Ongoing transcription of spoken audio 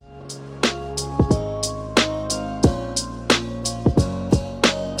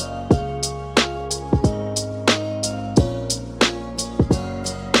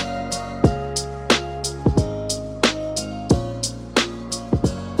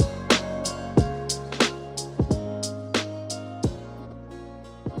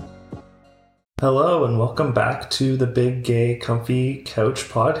Hello and welcome back to the Big Gay Comfy Couch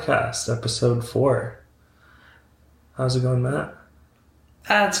Podcast, episode 4. How's it going, Matt?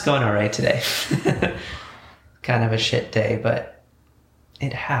 It's going all right today. Kind of a shit day, but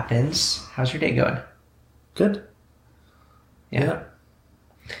it happens. How's your day going? Good. Yeah.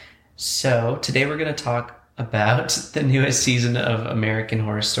 So today we're going to talk about the newest season of American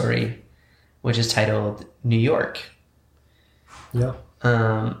Horror Story, which is titled New York. Yeah.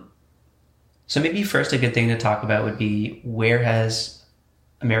 So maybe first a good thing to talk about would be, where has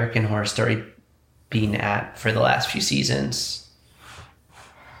American Horror Story been at for the last few seasons?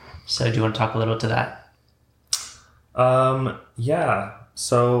 So do you want to talk a little to that? Yeah.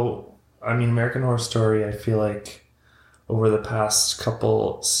 So, American Horror Story, I feel like over the past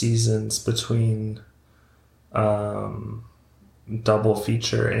couple seasons between double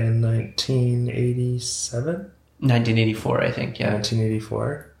feature in 1987? 1984, I think, yeah.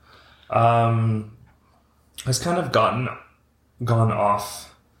 1984. Has kind of gone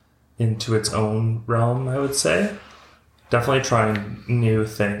off into its own realm, I would say. Definitely trying new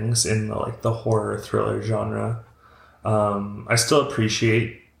things in the horror thriller genre. I still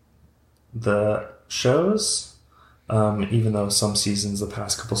appreciate the shows, even though some seasons, the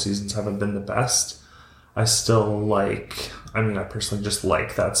past couple seasons, haven't been the best. I still I personally just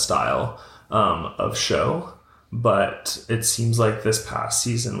like that style of show. But it seems like this past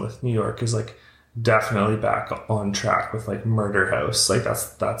season with New York is definitely back on track with Murder House.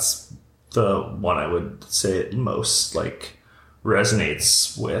 That's the one I would say it most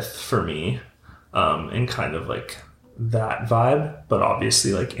resonates with for me, in kind of that vibe, but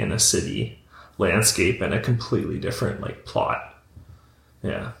obviously in a city landscape and a completely different plot.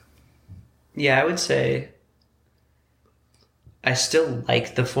 Yeah. Yeah, I would say I still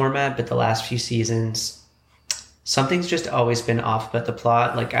like the format, but the last few seasons, something's just always been off about the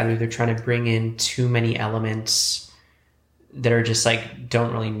plot. Either they're trying to bring in too many elements that are just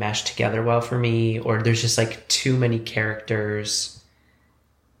don't really mesh together well for me, or there's just too many characters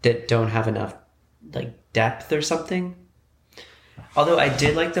that don't have enough depth or something. Although I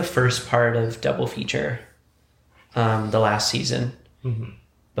did like the first part of Double Feature, the last season. Mm-hmm.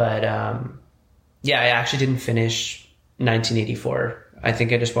 But yeah, I actually didn't finish 1984. I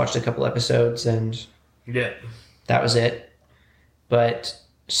think I just watched a couple episodes and yeah, that was it. But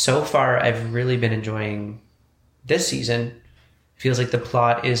so far, I've really been enjoying this season. Feels like the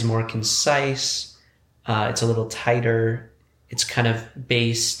plot is more concise. It's a little tighter. It's kind of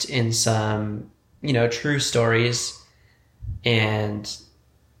based in some, true stories. And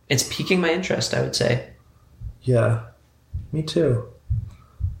it's piquing my interest, I would say. Yeah, me too.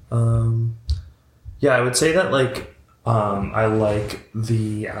 Yeah, I would say that I like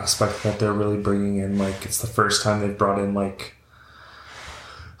the aspect that they're really bringing in. It's the first time they've brought in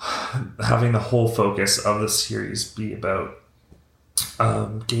having the whole focus of the series be about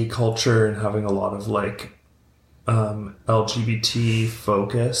gay culture and having a lot of LGBT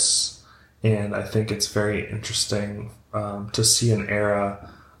focus. And I think it's very interesting to see an era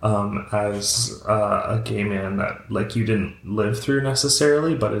as a gay man that you didn't live through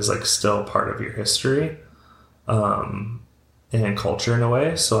necessarily, but is still part of your history. And culture in a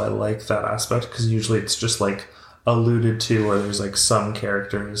way. So I like that aspect, because usually it's just alluded to, or there's some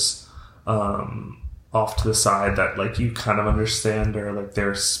characters off to the side that you kind of understand, or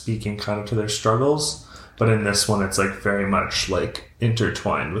they're speaking kind of to their struggles. But in this one, it's very much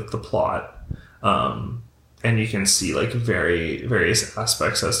intertwined with the plot. And you can see various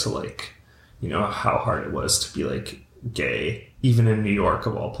aspects as to how hard it was to be gay, even in New York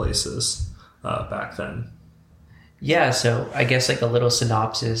of all places, back then. Yeah, so I guess a little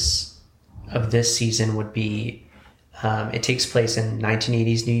synopsis of this season would be, it takes place in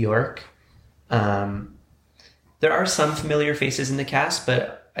 1980s New York. There are some familiar faces in the cast,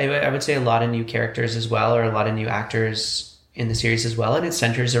 but I would say a lot of new characters as well, or a lot of new actors in the series as well. And it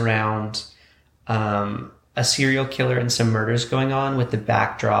centers around a serial killer and some murders going on with the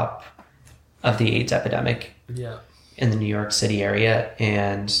backdrop of the AIDS epidemic in the New York City area.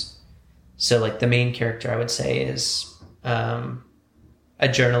 And so the main character, I would say, is a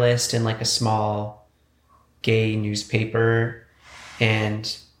journalist in a small gay newspaper.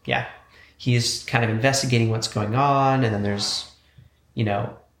 And yeah, he's kind of investigating what's going on. And then there's, you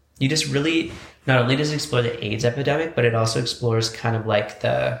just really, not only does it explore the AIDS epidemic, but it also explores kind of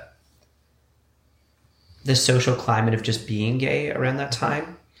the social climate of just being gay around that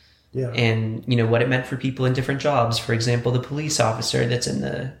time. Yeah. And, what it meant for people in different jobs. For example, the police officer that's in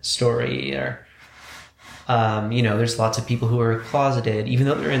the story, or, there's lots of people who are closeted, even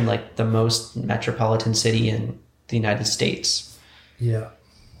though they're in the most metropolitan city in the United States. Yeah.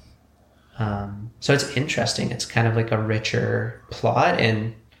 So it's interesting. It's kind of like a richer plot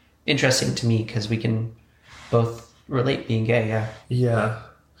and interesting to me because we can both relate being gay. Yeah.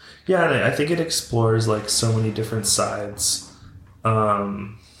 Yeah, and I think it explores like so many different sides, I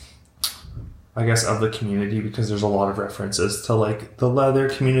guess, of the community, because there's a lot of references to like the leather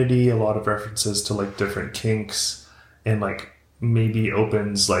community, a lot of references to like different kinks, and like maybe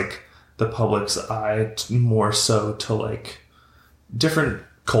opens like the public's eye more so to like different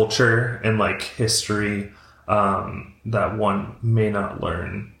culture and like history that one may not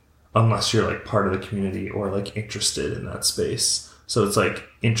learn unless you're like part of the community or like interested in that space. So it's like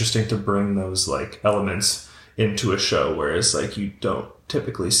interesting to bring those like elements into a show, whereas like you don't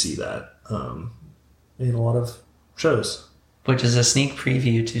typically see that in a lot of shows. Which is a sneak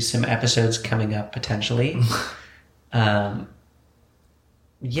preview to some episodes coming up potentially. Yeah,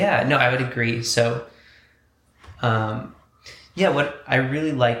 no, I would agree. So, what I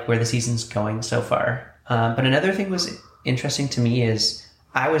really like where the season's going so far. But another thing was interesting to me is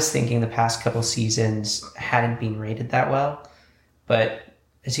I was thinking the past couple seasons hadn't been rated that well, but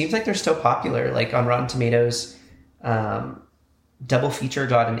it seems like they're still popular. Like on Rotten Tomatoes, Double Feature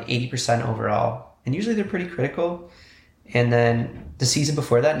got an 80% overall, and usually they're pretty critical. And then the season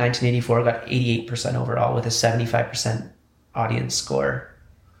before that, 1984, got 88% overall with a 75% audience score.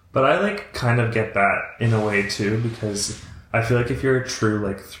 But I like kind of get that in a way too, because I feel like if you're a true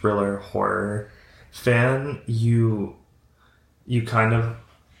like thriller horror fan, you kind of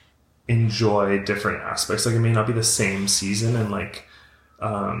enjoy different aspects. Like it may not be the same season and like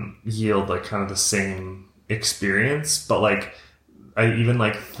yield like kind of the same experience, but like I even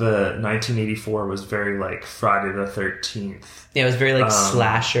like the 1984 was very like Friday the 13th. Yeah, it was very like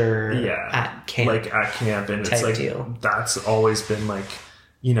slasher at camp. Like at camp, and it's like deal. That's always been like,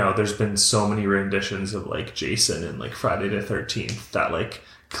 you know, there's been so many renditions of like Jason and like Friday the 13th that like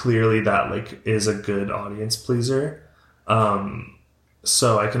clearly that like is a good audience pleaser.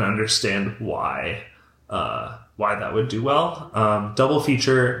 So I can understand why that would do well. Double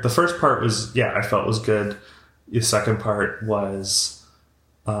Feature, the first part was, I felt was good. The second part was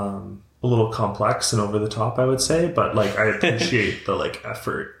a little complex and over the top, I would say, but like I appreciate the like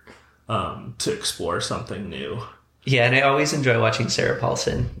effort to explore something new. Yeah, and I always enjoy watching Sarah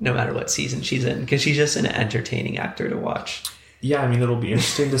Paulson, no matter what season she's in, because she's just an entertaining actor to watch. Yeah, I mean, it'll be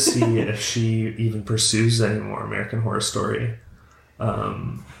interesting to see if she even pursues any more American Horror Story.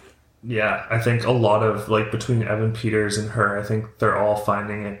 Yeah, I think a lot of, like, between Evan Peters and her, I think they're all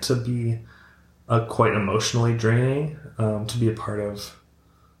finding it to be quite emotionally draining to be a part of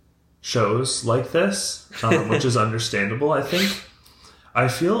shows like this, which is understandable, I think. I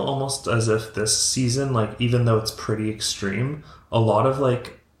feel almost as if this season, like, even though it's pretty extreme, a lot of,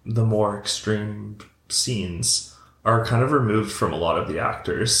 like, the more extreme scenes are kind of removed from a lot of the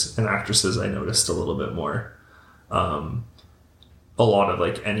actors and actresses. I noticed a little bit more. A lot of,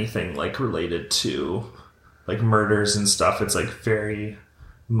 like, anything, like, related to, like, murders and stuff, it's, like, very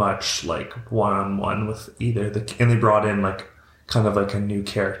much, like, one-on-one with either and they brought in, like, kind of, like, a new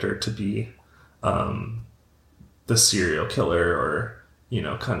character to be the serial killer or, you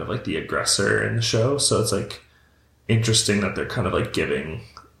know, kind of like the aggressor in the show. So it's like interesting that they're kind of like giving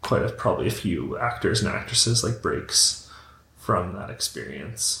probably a few actors and actresses like breaks from that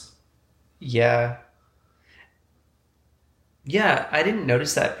experience. Yeah. Yeah, I didn't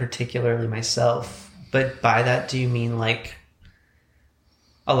notice that particularly myself, but by that, do you mean like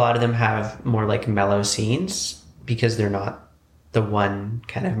a lot of them have more like mellow scenes because they're not the one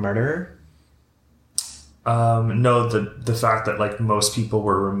kind of murderer? No, the fact that like most people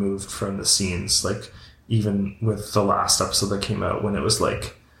were removed from the scenes, like even with the last episode that came out when it was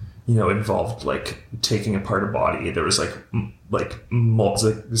like, you know, involved like taking apart a body, there was like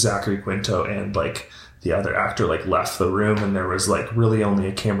Zachary Quinto and like the other actor like left the room, and there was like really only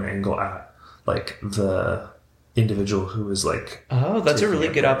a camera angle at like the individual who was like, oh, that's a really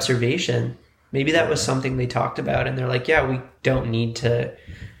good observation. Maybe that was something they talked about and they're like, yeah, we don't need to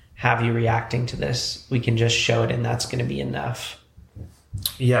have you reacting to this. We can just show it and that's going to be enough.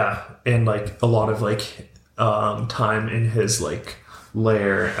 Yeah. And like a lot of like time in his like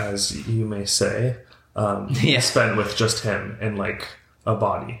lair, as you may say, spent with just him and like a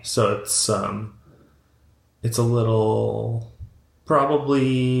body. So it's a little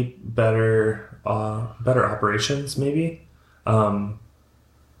probably better operations maybe, and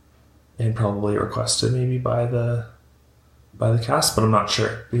probably requested maybe by the cast, but I'm not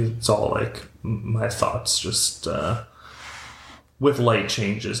sure. It's all like my thoughts, just with light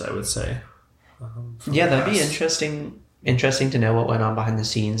changes, I would say. Yeah, that'd be interesting to know what went on behind the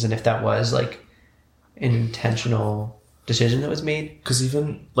scenes and if that was like an intentional decision that was made. Because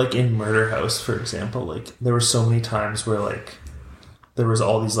even like in Murder House, for example, like there were so many times where like there was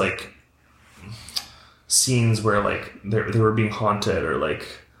all these like scenes where like they were being haunted, or like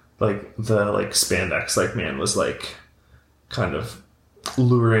the like spandex like man was like kind of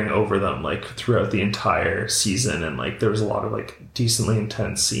luring over them like throughout the entire season, and like there was a lot of like decently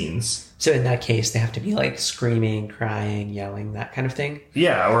intense scenes. So in that case, they have to be like screaming, crying, yelling, that kind of thing.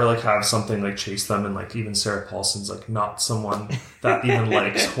 Yeah, or like have something like chase them, and like even Sarah Paulson's like not someone that even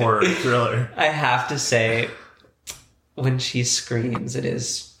likes horror thriller. I have to say, when she screams, it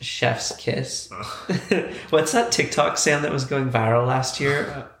is chef's kiss. What's that TikTok sound that was going viral last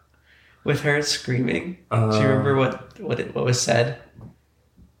year with her screaming? Do you remember what was said?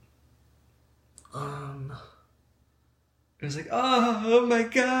 It was like, oh my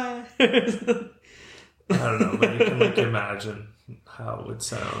God. I don't know, but you can like imagine how it would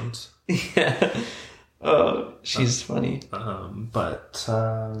sound. Yeah. Oh, she's funny.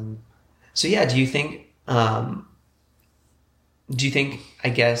 So yeah, do you think, I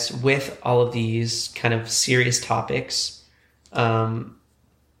guess, with all of these kind of serious topics, Ryan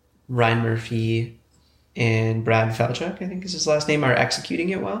Murphy and Brad Falchuk, I think is his last name, are executing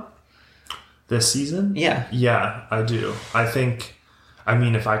it well? This season? Yeah. Yeah, I do. I think, I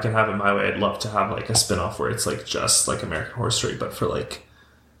mean, if I can have it my way, I'd love to have like a spin-off where it's like just like American Horror Story, but for like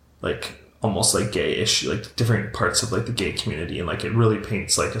almost like gay issue, like different parts of like the gay community, and like it really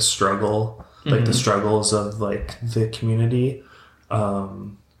paints like a struggle, like the struggles of like the community,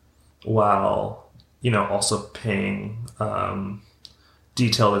 while, you know, also paying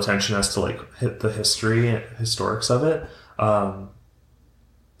detailed attention as to like the historics of it.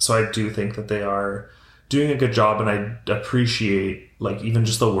 So I do think that they are doing a good job, and I appreciate like even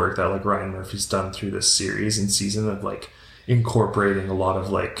just the work that like Ryan Murphy's done through this series and season of like incorporating a lot of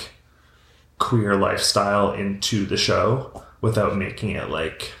like queer lifestyle into the show without making it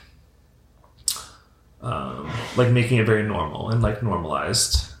like making it very normal and like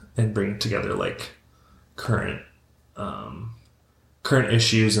normalized, and bringing together like current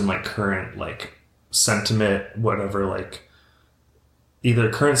issues and like current like sentiment, whatever, like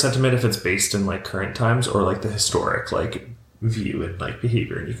either current sentiment if it's based in like current times, or like the historic like view and like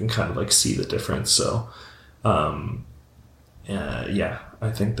behavior, and you can kind of like see the difference. So yeah,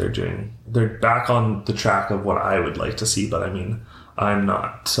 I think they're back on the track of what I would like to see, but I mean, I'm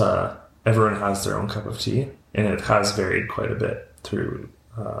not everyone has their own cup of tea, and it has varied quite a bit through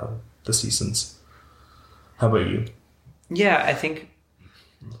the seasons. How about you? Yeah, I think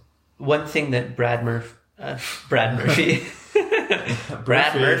one thing that Brad Murphy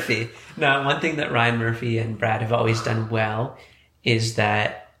Brad Murphy. No, one thing that Ryan Murphy and Brad have always done well is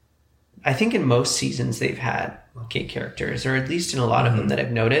that I think in most seasons they've had gay characters, or at least in a lot of them that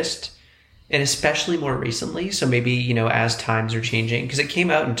I've noticed, and especially more recently. So maybe, you know, as times are changing, because it came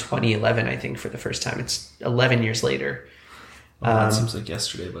out in 2011, I think, for the first time. It's 11 years later. Well, that seems like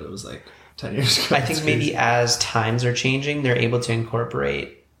yesterday, but it was like 10 years ago. I think maybe as times are changing, they're able to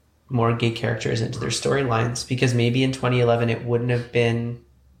incorporate more gay characters into their storylines, because maybe in 2011 it wouldn't have been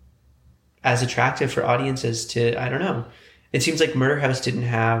as attractive for audiences to, I don't know. It seems like Murder House didn't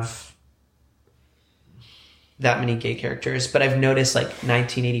have that many gay characters, but I've noticed like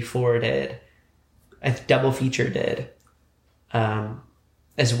 1984 did, a double feature did,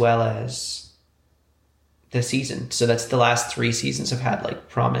 as well as the season. So that's the last 3 seasons have had like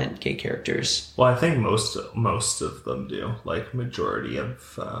prominent gay characters. Well, I think most of them do, like majority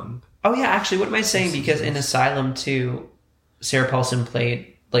of oh yeah, actually, what am I saying? Because in Asylum too, Sarah Paulson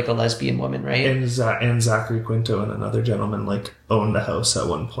played like a lesbian woman, right? And Zachary Quinto and another gentleman like owned the house at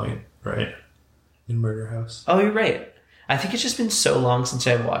one point, right? In Murder House. Oh, you're right. I think it's just been so long since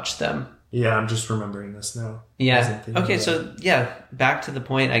I've watched them. Yeah, I'm just remembering this now. Yeah. Okay, so yeah, back to the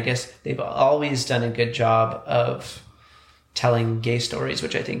point. I guess they've always done a good job of telling gay stories,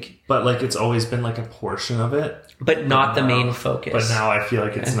 which I think... But like it's always been like a portion of it. But not the main focus. But now I feel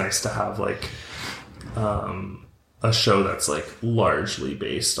like it's nice to have like a show that's like largely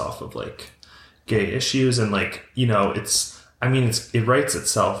based off of like gay issues, and like, you know, it writes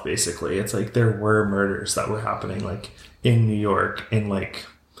itself basically. It's like there were murders that were happening like in New York, and like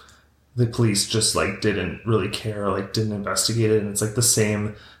the police just like didn't really care, like didn't investigate it, and it's like the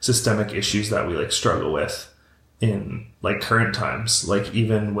same systemic issues that we like struggle with in like current times, like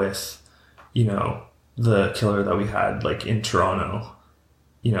even with, you know, the killer that we had like in Toronto.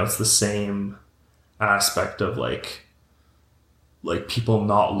 You know, it's the same aspect of like people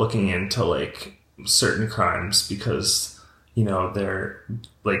not looking into like certain crimes because, you know, they're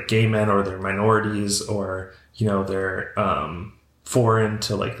like gay men, or they're minorities, or, you know, they're foreign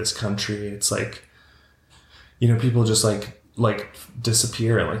to like this country. It's like people just like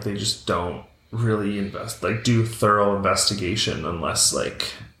disappear and like they just don't really do thorough investigation unless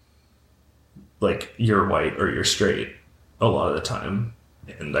like you're white or you're straight a lot of the time.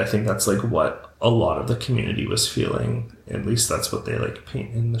 And I think that's like what a lot of the community was feeling. At least that's what they like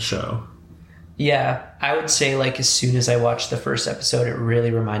paint in the show. Yeah, I would say like as soon as I watched the first episode, it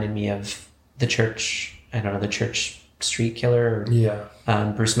really reminded me of the Church Street Killer,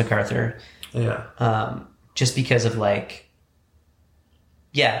 or, Bruce MacArthur. Yeah. Just because of like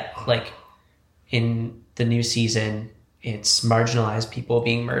in the new season, it's marginalized people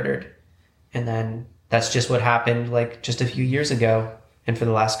being murdered. And then that's just what happened like just a few years ago. And for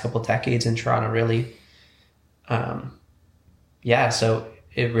the last couple decades in Toronto, really. So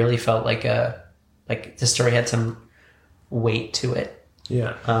it really felt like the story had some weight to it.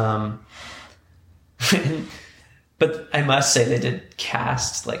 Yeah. But I must say they did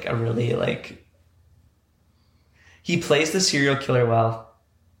cast like a really like, he plays the serial killer well.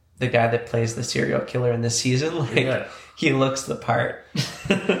 The guy that plays the serial killer in this season, he looks the part.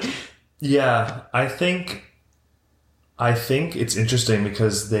 Yeah, I think it's interesting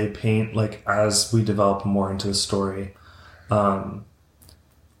because they paint like as we develop more into the story. I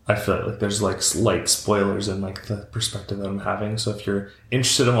feel like there's like slight spoilers in like the perspective that I'm having. So if you're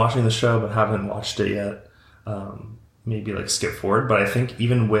interested in watching the show but haven't watched it yet, maybe like skip forward. But I think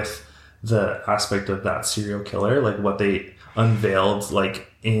even with the aspect of that serial killer, like what they unveiled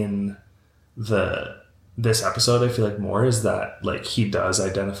like in this episode, I feel like more is that like he does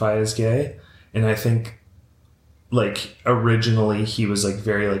identify as gay. And I think like originally he was like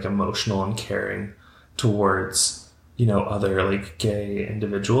very like emotional and caring towards other like gay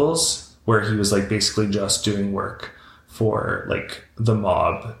individuals, where he was like basically just doing work for like the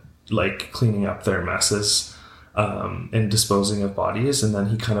mob, like cleaning up their messes and disposing of bodies. And then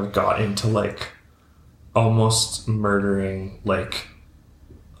he kind of got into like almost murdering like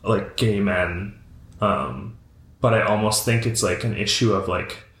gay men. But I almost think it's like an issue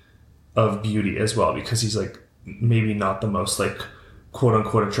of beauty as well, because he's like maybe not the most like quote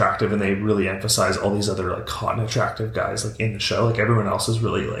unquote attractive, and they really emphasize all these other like hot and attractive guys like in the show. Like everyone else is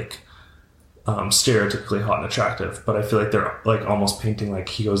really like stereotypically hot and attractive, but I feel like they're like almost painting like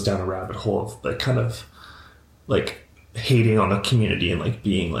he goes down a rabbit hole of like kind of like hating on the community and like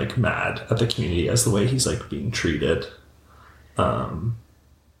being like mad at the community as the way he's like being treated. It'll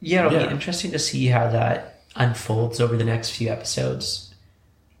be interesting to see how that unfolds over the next few episodes.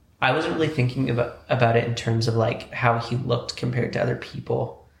 I wasn't really thinking about it in terms of like how he looked compared to other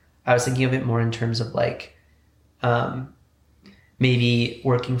people. I was thinking of it more in terms of like maybe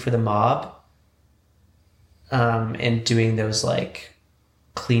working for the mob and doing those like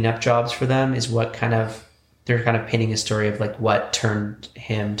cleanup jobs for them is what they're kind of painting a story of like what turned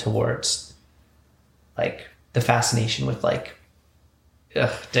him towards like the fascination with like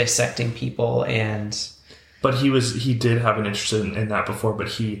dissecting people. But he did have an interest in that before,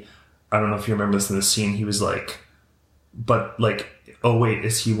 but I don't know if you remember this in the scene, he was like, but like, oh wait,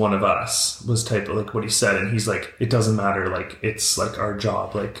 is he one of us? Was type of like what he said. And he's like, it doesn't matter. Like, it's like our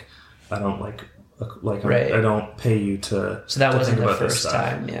job. Like, I don't right. I don't pay you to. So that wasn't the first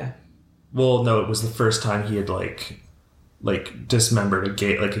time. Yeah. Well, no, it was the first time he had like dismembered a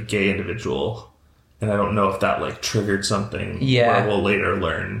gay individual. And I don't know if that like triggered something. Yeah. Or we'll later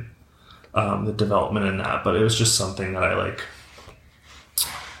learn the development in that, but it was just something that I like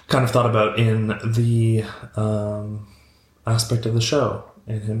kind of thought about in the aspect of the show,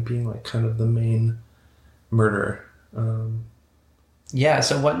 and him being like kind of the main murderer. So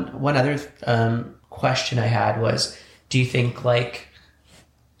one other question I had was, do you think like,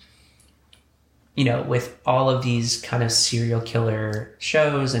 with all of these kind of serial killer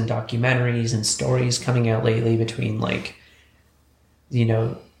shows and documentaries and stories coming out lately between like,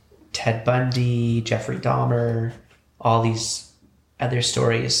 Ted Bundy, Jeffrey Dahmer, all these other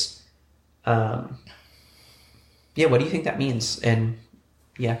stories. What do you think that means? And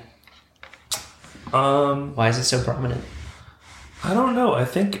why is it so prominent? I don't know. I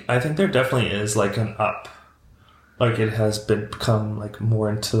think there definitely is like an up. Like it has become like more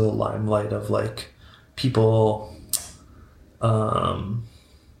into the limelight of like people. I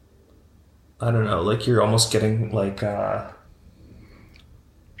don't know. Like you're almost getting like a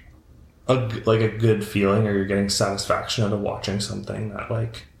good feeling, or you're getting satisfaction out of watching something that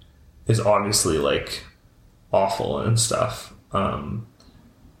like is obviously like awful and stuff.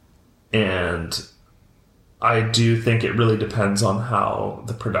 And I do think it really depends on how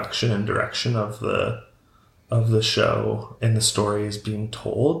the production and direction of the show and the story is being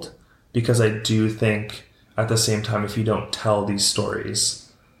told, because I do think at the same time, if you don't tell these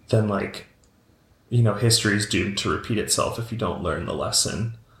stories, then like history is doomed to repeat itself if you don't learn the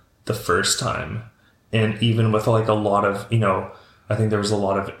lesson the first time. And even with like a lot of, I think there was a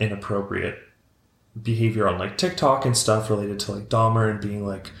lot of inappropriate behavior on like TikTok and stuff related to like Dahmer and being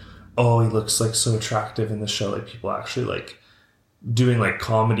like, oh, he looks like so attractive in the show. Like people actually like doing like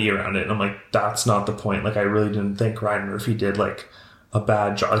comedy around it. And I'm like, that's not the point. Like I really didn't think Ryan Murphy did like a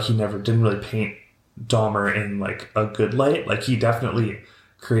bad job. Like he didn't really paint Dahmer in like a good light. Like he definitely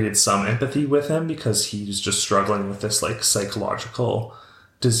created some empathy with him because he was just struggling with this like psychological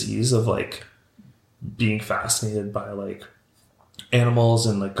disease of like being fascinated by like animals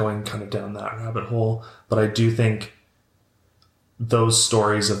and like going kind of down that rabbit hole. But I do think those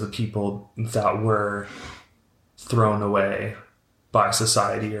stories of the people that were thrown away by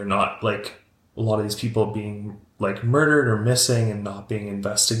society or not, like a lot of these people being like murdered or missing and not being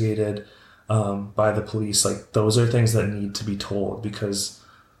investigated by the police, like those are things that need to be told because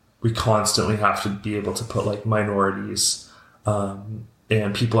we constantly have to be able to put like minorities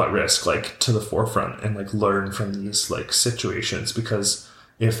and people at risk like to the forefront and like learn from these like situations, because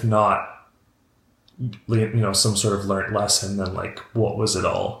if not, some sort of learned lesson, then like what was it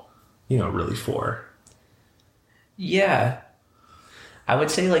all really for? Yeah, I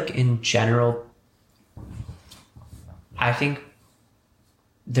would say like in general, I think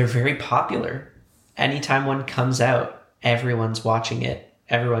they're very popular. Anytime one comes out, everyone's watching it,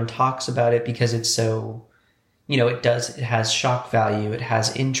 everyone talks about it because it's so, it has shock value, it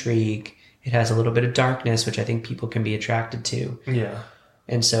has intrigue, it has a little bit of darkness, which I think people can be attracted to. Yeah.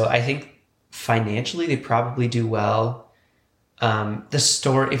 And so I think financially they probably do well. The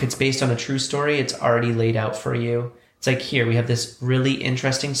story, if it's based on a true story, it's already laid out for you. It's like, here, we have this really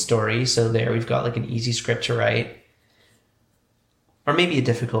interesting story. So there we've got like an easy script to write, or maybe a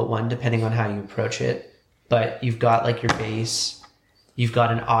difficult one, depending on how you approach it. But you've got like your base, you've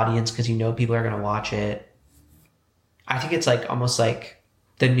got an audience because people are going to watch it. I think it's like almost like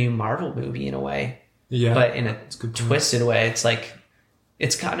the new Marvel movie in a way. Yeah. But in a twisted way. It's like,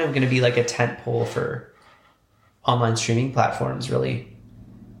 it's kind of going to be like a tentpole for online streaming platforms, really.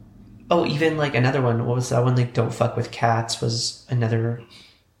 Oh, even like another one. What was that one? Like Don't Fuck with Cats was another.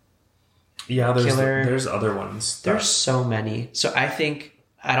 Yeah, killer. There's other ones. There's so many. So I don't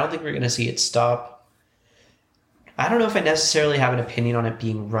think we're going to see it stop. I don't know if I necessarily have an opinion on it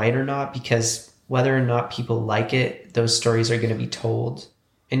being right or not, because whether or not people like it, those stories are going to be told.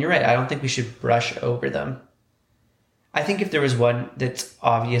 And you're right. I don't think we should brush over them. I think if there was one that's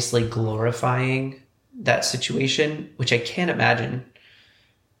obviously glorifying that situation, which I can't imagine,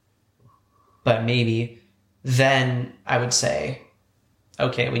 but maybe, then I would say,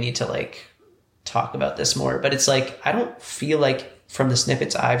 okay, we need to like talk about this more. But it's like, I don't feel like from the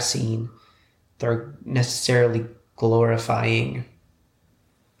snippets I've seen, they're necessarily glorifying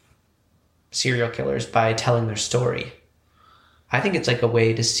serial killers by telling their story. I think it's like a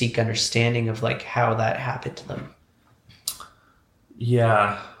way to seek understanding of like how that happened to them.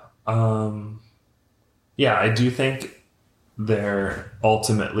 Yeah. I do think they're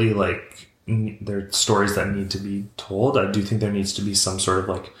ultimately like, they're stories that need to be told. I do think there needs to be some sort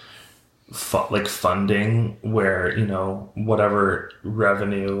of like funding where, whatever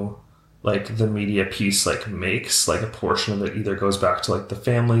revenue like the media piece like makes, like a portion of it either goes back to like the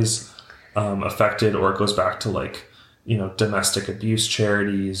families affected, or it goes back to like, domestic abuse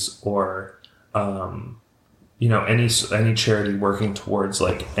charities, or any charity working towards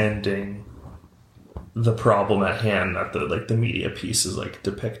like ending the problem at hand that the media piece is like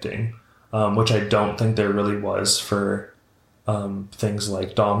depicting, which I don't think there really was for things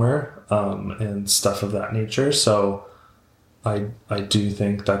like Dahmer and stuff of that nature. So I do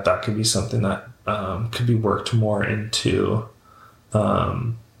think that could be something that could be worked more into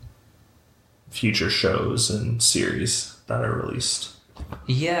future shows and series that are released.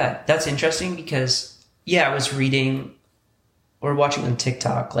 Yeah, that's interesting because, I was reading or watching on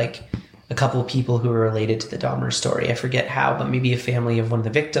TikTok, like a couple of people who were related to the Dahmer story. I forget how, but maybe a family of one of the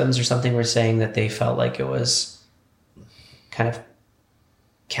victims or something were saying that they felt like it was kind of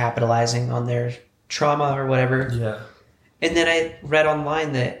capitalizing on their trauma or whatever. Yeah. And then I read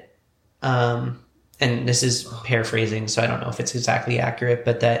online that, and this is paraphrasing, so I don't know if it's exactly accurate,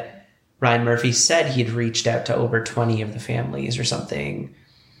 but that Ryan Murphy said he had reached out to over 20 of the families or something.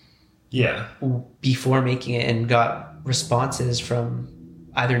 Yeah. Before making it, and got responses from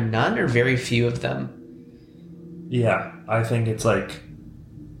either none or very few of them. Yeah, I think it's like,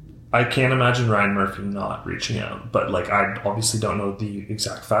 I can't imagine Ryan Murphy not reaching out, but like I obviously don't know the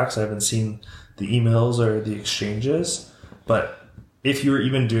exact facts. I haven't seen the emails or the exchanges, but if you were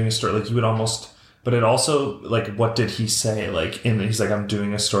even doing a story, like you would almost But it also, like, what did he say? Like, he's like, I'm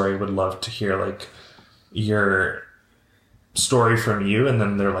doing a story, would love to hear, like, your story from you. And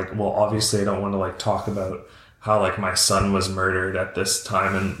then they're like, well, obviously I don't want to, like, talk about how, like, my son was murdered at this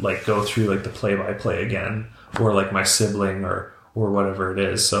time and, like, go through, like, the play-by-play again, or, like, my sibling or whatever it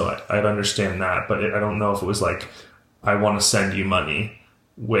is. So I'd understand that, but I don't know if it was like, I want to send you money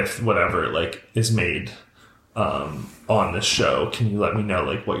with whatever, like, is made on this show. Can you let me know,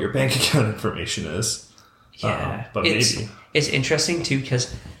 like, what your bank account information is? Yeah. But maybe. It's interesting, too,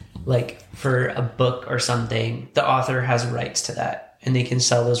 because, like, for a book or something, the author has rights to that, and they can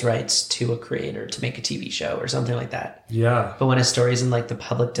sell those rights to a creator to make a TV show or something like that. Yeah. But when a story's in, like, the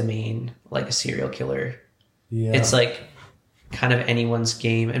public domain, like a serial killer, Yeah. it's, like, kind of anyone's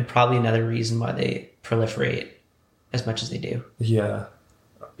game, and probably another reason why they proliferate as much as they do. Yeah.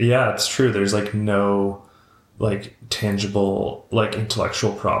 Yeah, it's true. There's, like, no, like, tangible, like,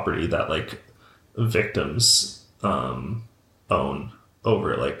 intellectual property that, like, victims own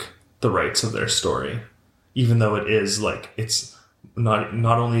over, like, the rights of their story. Even though it is, like, it's not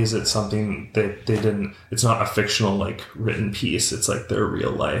only is it something that they didn't, it's not a fictional, like, written piece, it's, like, their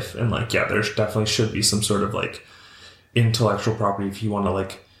real life. And, like, yeah, there definitely should be some sort of, like, intellectual property if you want to,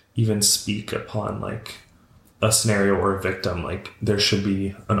 like, even speak upon, like, a scenario or a victim. Like, there should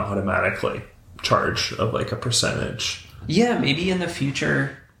be an automatic, like, charge of, like, a percentage. Yeah, maybe in the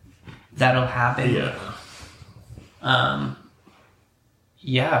future that'll happen. Yeah.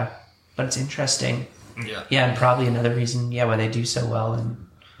 Yeah, but it's interesting. Yeah. Yeah, and probably another reason, why they do so well and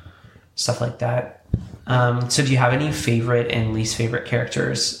stuff like that. So do you have any favorite and least favorite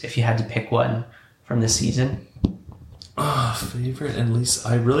characters if you had to pick one from this season? Favorite and least,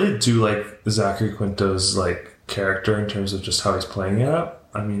 I really do like Zachary Quinto's, like, character in terms of just how he's playing it up.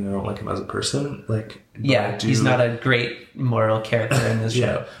 I mean, I don't like him as a person, like, yeah, he's not a great moral character in this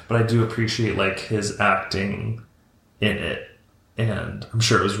show. But I do appreciate, like, his acting in it, and I'm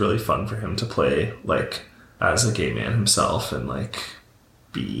sure it was really fun for him to play, like, as a gay man himself and, like,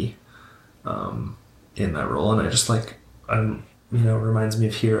 be in that role. And I just, like, reminds me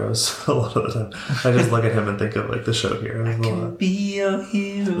of Heroes a lot of the time. I just look at him and think of, like, the show Heroes a lot. Be your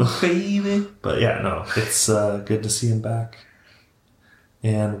hero, baby. But yeah, no, it's good to see him back.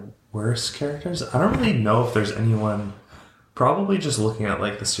 And worst characters? I don't really know if there's anyone. Probably just looking at,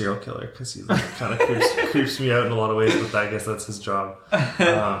 like, the serial killer, because he, like, kind of creeps me out in a lot of ways, but I guess that's his job.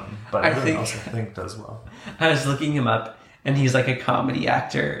 But everyone else, I think, does well. I was looking him up, and he's, like, a comedy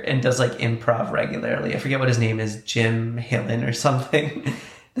actor and does, like, improv regularly. I forget what his name is, Jim Hillen or something.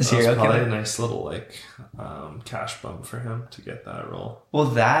 The serial killer. Probably a nice little, like, cash bump for him to get that role. Well,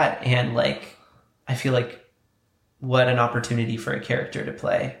 that, and, like, I feel like what an opportunity for a character to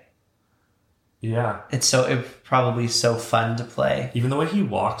play. Yeah. It's probably so fun to play. Even the way he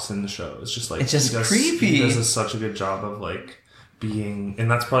walks in the show is just, like, it's just creepy. He does such a good job of, like, being, and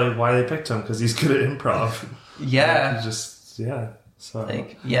that's probably why they picked him, because he's good at improv. Yeah. Like, so,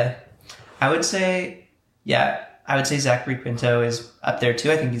 like, yeah. I would say Zachary Quinto is up there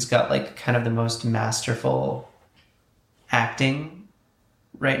too. I think he's got, like, kind of the most masterful acting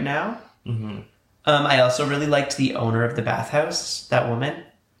right now. Mm-hmm. I also really liked the owner of the bathhouse, that woman.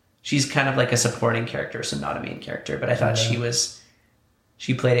 She's kind of like a supporting character, so not a main character, but I thought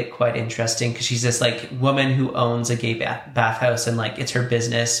she played it quite interesting, because she's this, like, woman who owns a gay bathhouse, and, like, it's her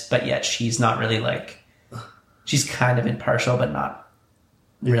business, but yet she's not really, like, she's kind of impartial, but not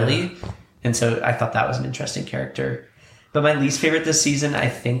really. Yeah. And so I thought that was an interesting character. But my least favorite this season, I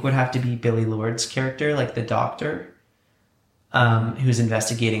think, would have to be Billy Lord's character, like the doctor, who's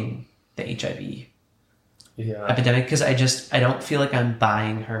investigating the HIV epidemic, because I don't feel like I'm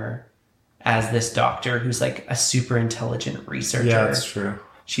buying her as this doctor who's, like, a super intelligent researcher. Yeah, that's true.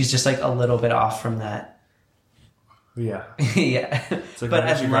 She's just, like, a little bit off from that. Yeah. Yeah. It's like,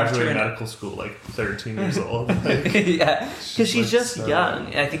 when she graduated medical school, like, 13 years old. Like, yeah, because she's like, just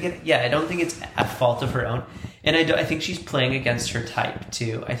young. I think I don't think it's a fault of her own, and I think she's playing against her type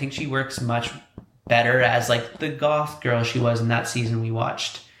too. I think she works much better as, like, the goth girl she was in that season we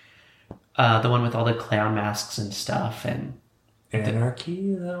watched. The one with all the clown masks and stuff, and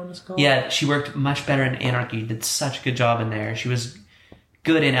Anarchy, that one is called? Yeah, she worked much better in Anarchy. Did such a good job in there. She was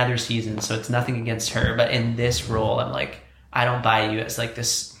good in other seasons, so it's nothing against her. But in this role, I'm like, I don't buy you as, like,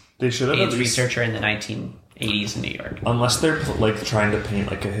 this AIDS researcher in the 1980s in New York. Unless they're, like, trying to paint,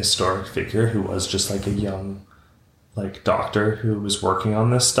 like, a historic figure who was just, like, a young, like, doctor who was working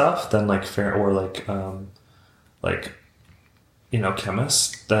on this stuff, then, like, fair, or, like,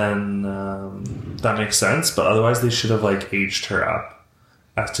 chemist, then that makes sense. But otherwise, they should have, like, aged her up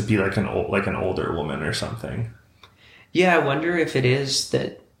as to be, like, an older woman or something. Yeah, I wonder if it is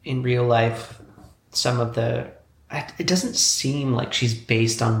that in real life some of it doesn't seem like she's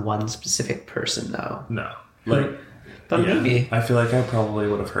based on one specific person, though. No. Like, but maybe. I feel like I probably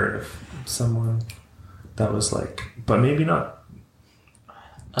would have heard of someone that was like, but maybe not.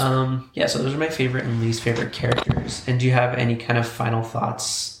 So those are my favorite and least favorite characters. And do you have any kind of final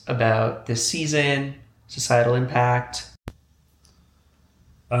thoughts about this season, societal impact?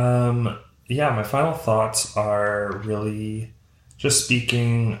 My final thoughts are really just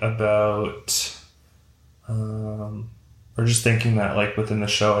speaking about, or just thinking that like within the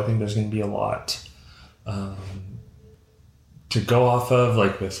show, I think there's going to be a lot, to go off of,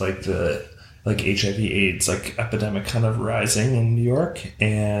 like with like the HIV/AIDS like epidemic kind of rising in New York,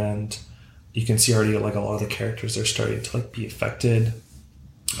 and you can see already like a lot of the characters are starting to like be affected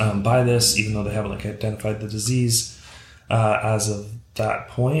by this, even though they haven't like identified the disease as of that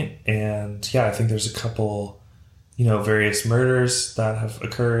point. And yeah, I think there's a couple, various murders that have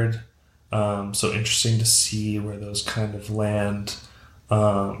occurred. So interesting to see where those kind of land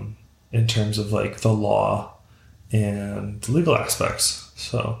in terms of like the law and legal aspects.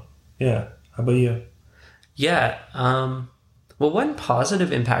 So yeah. How about you? Yeah. Well, one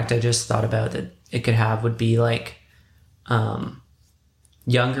positive impact I just thought about that it could have would be like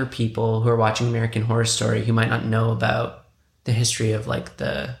younger people who are watching American Horror Story who might not know about the history of like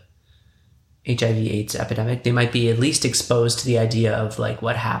the HIV/AIDS epidemic. They might be at least exposed to the idea of like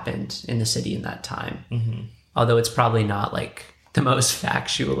what happened in the city in that time. Mm-hmm. Although it's probably not like the most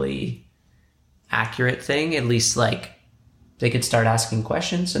factually accurate thing, at least like they could start asking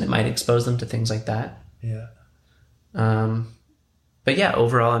questions and it might expose them to things like that. Yeah. But yeah,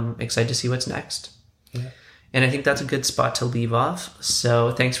 overall, I'm excited to see what's next. Yeah. And I think that's a good spot to leave off.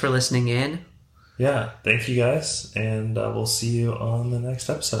 So thanks for listening in. Yeah. Thank you guys. And we'll see you on the next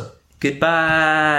episode. Goodbye.